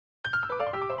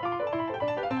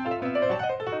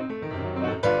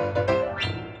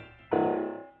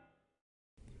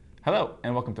Hello,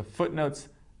 and welcome to Footnotes.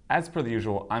 As per the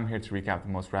usual, I'm here to recap the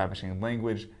most ravishing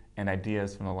language and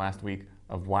ideas from the last week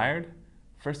of Wired.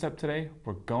 First up today,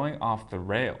 we're going off the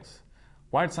rails.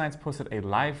 Wired Science posted a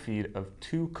live feed of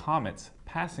two comets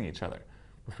passing each other,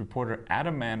 with reporter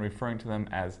Adam Mann referring to them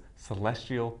as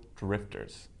celestial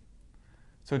drifters.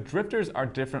 So drifters are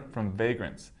different from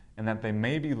vagrants in that they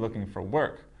may be looking for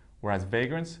work, whereas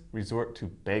vagrants resort to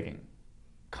begging.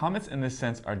 Comets in this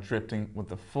sense are drifting with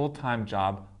the full-time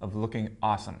job of looking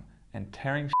awesome and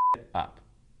tearing shit up.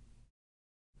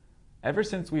 Ever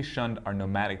since we shunned our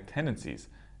nomadic tendencies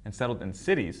and settled in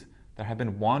cities, there have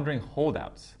been wandering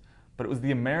holdouts, but it was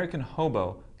the American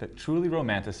hobo that truly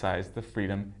romanticized the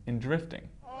freedom in drifting.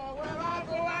 Oh, well, I'll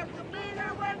go out to meet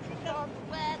her when she comes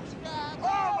where she comes.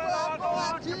 Oh, well, I'll go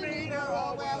out to meet her.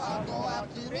 Oh, well, I'll go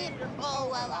out to meet her. Oh,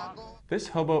 well, I'll go. This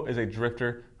hobo is a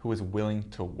drifter who is willing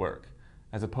to work,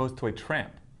 as opposed to a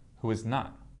tramp who is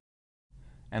not.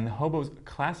 And the hobo's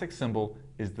classic symbol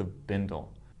is the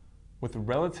bindle, with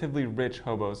relatively rich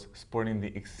hobos sporting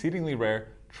the exceedingly rare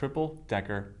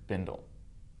triple-decker bindle.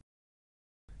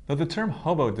 Though the term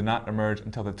hobo did not emerge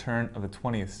until the turn of the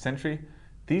 20th century,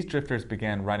 these drifters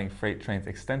began riding freight trains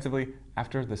extensively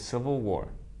after the Civil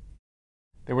War.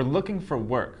 They were looking for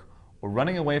work or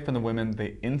running away from the women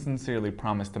they insincerely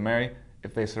promised to marry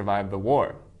if they survived the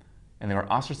war, and they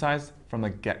were ostracized from the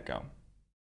get-go.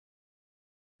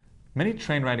 Many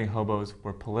train-riding hobos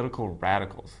were political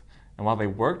radicals, and while they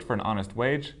worked for an honest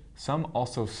wage, some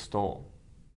also stole.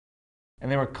 And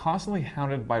they were constantly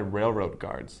hounded by railroad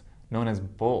guards, known as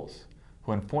bulls,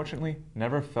 who unfortunately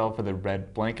never fell for the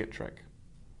red blanket trick.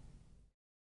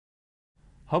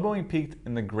 Hoboing peaked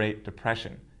in the Great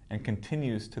Depression and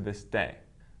continues to this day.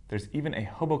 There's even a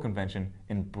hobo convention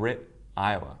in Britt,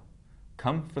 Iowa.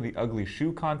 Come for the ugly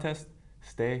shoe contest,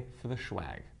 stay for the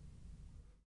swag.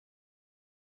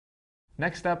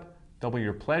 Next up, double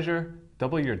your pleasure,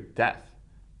 double your death.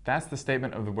 That's the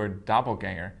statement of the word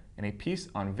doppelganger in a piece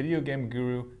on video game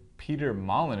guru Peter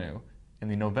Molyneux in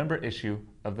the November issue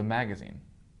of the magazine.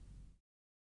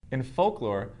 In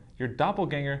folklore, your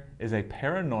doppelganger is a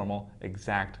paranormal,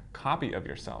 exact copy of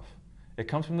yourself. It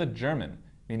comes from the German,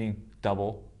 meaning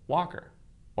double walker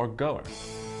or goer.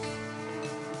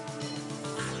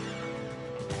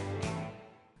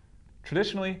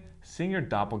 Traditionally, seeing your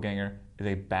doppelganger is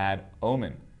a bad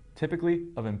omen, typically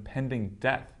of impending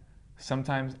death,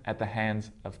 sometimes at the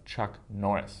hands of Chuck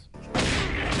Norris.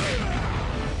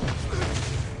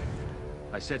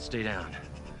 I said stay down.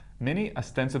 Many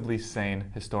ostensibly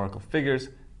sane historical figures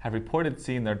have reported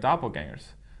seeing their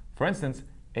doppelgangers. For instance,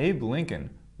 Abe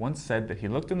Lincoln once said that he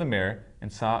looked in the mirror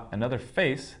and saw another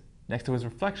face next to his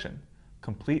reflection,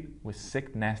 complete with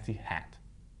sick, nasty hat.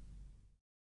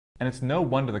 And it's no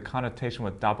wonder the connotation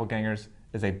with doppelgangers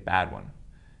is a bad one.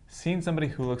 Seeing somebody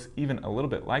who looks even a little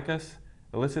bit like us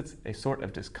elicits a sort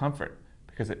of discomfort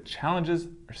because it challenges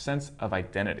our sense of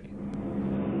identity.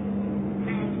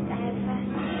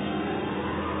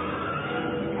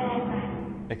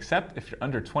 Except if you're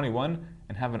under 21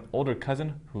 and have an older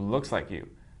cousin who looks like you,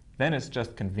 then it's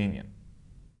just convenient.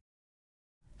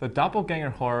 The doppelganger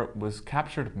horror was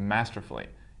captured masterfully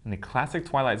in the classic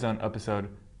Twilight Zone episode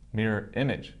Mirror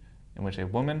Image, in which a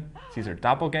woman sees her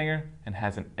doppelganger and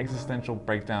has an existential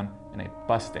breakdown in a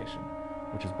bus station,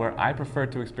 which is where I prefer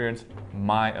to experience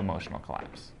my emotional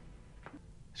collapse.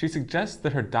 She suggests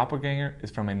that her doppelganger is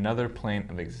from another plane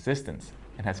of existence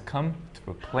and has come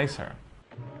to replace her.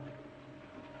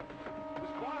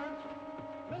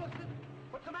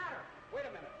 What's the matter? Wait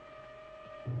a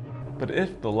minute. But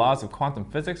if the laws of quantum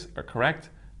physics are correct,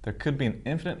 there could be an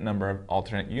infinite number of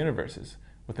alternate universes,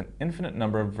 with an infinite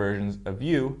number of versions of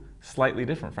you slightly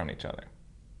different from each other.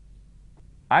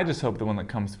 I just hope the one that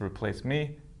comes to replace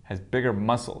me has bigger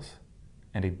muscles,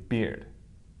 and a beard,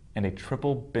 and a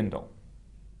triple bindle.